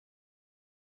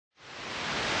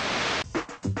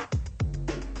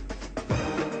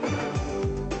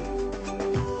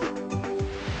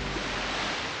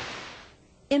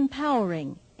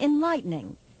Empowering,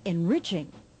 enlightening,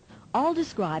 enriching. All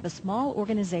describe a small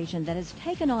organization that has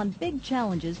taken on big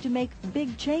challenges to make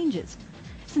big changes.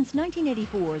 Since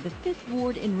 1984, the 5th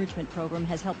Ward Enrichment Program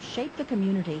has helped shape the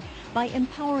community by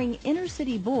empowering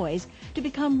inner-city boys to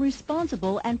become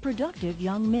responsible and productive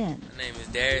young men. My name is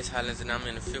Darius Hollins, and I'm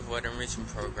in the 5th Ward Enrichment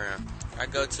Program. I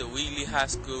go to Wheatley High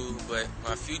School, but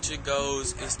my future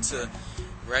goals is to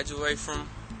graduate from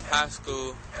high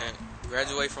school and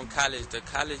graduate from college. The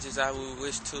colleges I would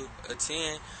wish to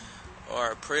attend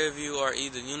are Prairie View or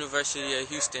either University of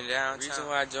Houston downtown. The reason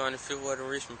why I joined the 5th Ward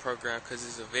Enrichment Program because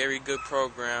it's a very good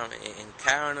program. It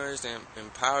encounters and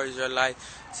empowers your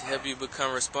life to help you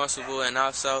become responsible and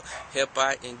also help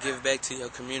out and give back to your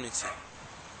community.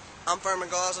 I'm Furman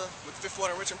Garza with the 5th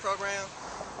Ward Enrichment Program.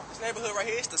 This neighborhood right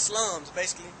here, it's the slums,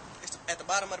 basically. It's at the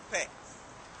bottom of the pack.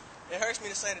 It hurts me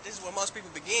to say that this is where most people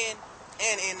begin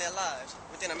and end their lives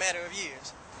within a matter of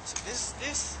years. So this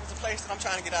is a place that I'm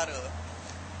trying to get out of.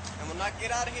 And when I get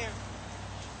out of here,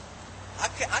 I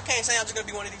can't say I'm just going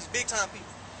to be one of these big-time people.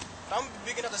 But I'm going to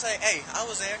be big enough to say, hey, I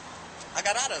was there. I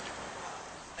got out of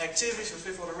it. Activities for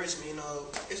 5th Ward Enrichment,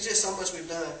 it's just so much we've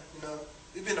done,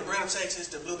 We've been to Brenham, Texas,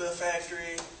 the Bluebell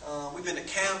Factory. We've been to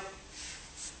camp.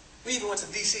 We even went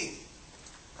to D.C.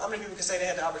 How many people can say they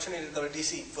had the opportunity to go to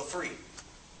D.C. for free?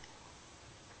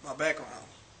 My background.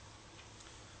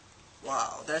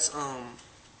 Wow, that's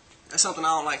something I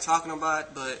don't like talking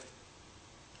about, but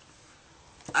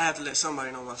I have to let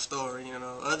somebody know my story,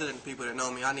 Other than people that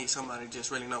know me, I need somebody to just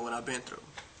really know what I've been through.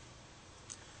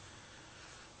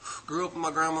 Grew up with my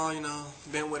grandma,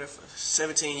 been with her for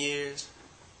 17 years.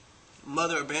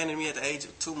 Mother abandoned me at the age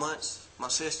of 2 months. My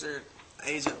sister,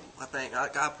 age of,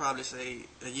 I'd probably say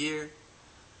a year.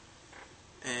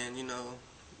 And,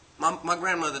 my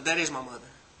grandmother, that is my mother.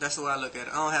 That's the way I look at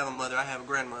it. I don't have a mother, I have a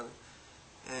grandmother.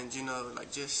 And,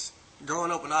 just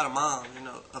growing up without a mom,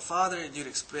 a father you'd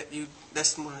expect,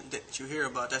 that's more that you hear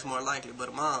about, that's more likely.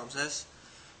 But moms,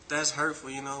 that's hurtful,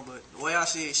 But the way I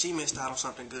see it, she missed out on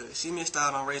something good. She missed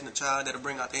out on raising a child that'll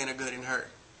bring out the inner good in her.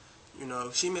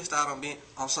 She missed out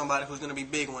on somebody who's gonna be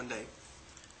big one day.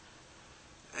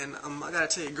 And I gotta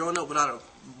tell you, growing up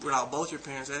without both your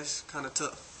parents, that's kind of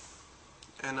tough.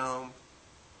 And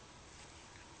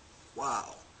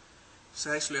wow, it's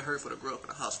actually hurtful to grow up in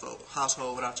a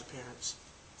household without your parents.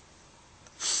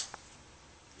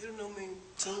 You don't know me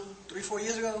 2, 3, 4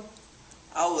 years ago?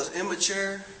 I was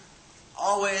immature,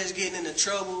 always getting into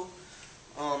trouble,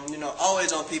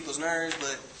 always on people's nerves,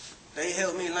 but they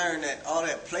helped me learn that all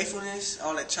that playfulness,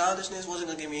 all that childishness wasn't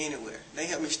going to get me anywhere. They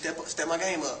helped me step my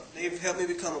game up. They've helped me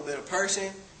become a better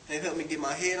person. They've helped me get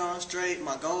my head on straight,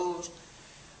 my goals.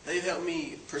 They've helped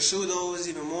me pursue those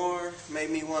even more,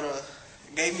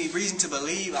 gave me reason to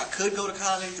believe I could go to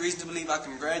college, reason to believe I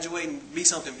can graduate and be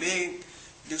something big,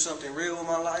 do something real with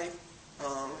my life.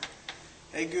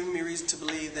 They give me reason to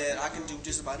believe that I can do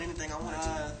just about anything I want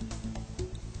to.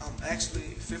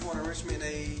 Actually, 5th Ward Enrichment,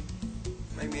 they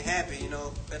make me happy,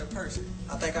 better person.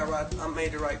 I think I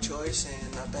made the right choice,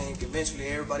 and I think eventually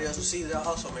everybody else will see that I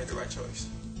also made the right choice.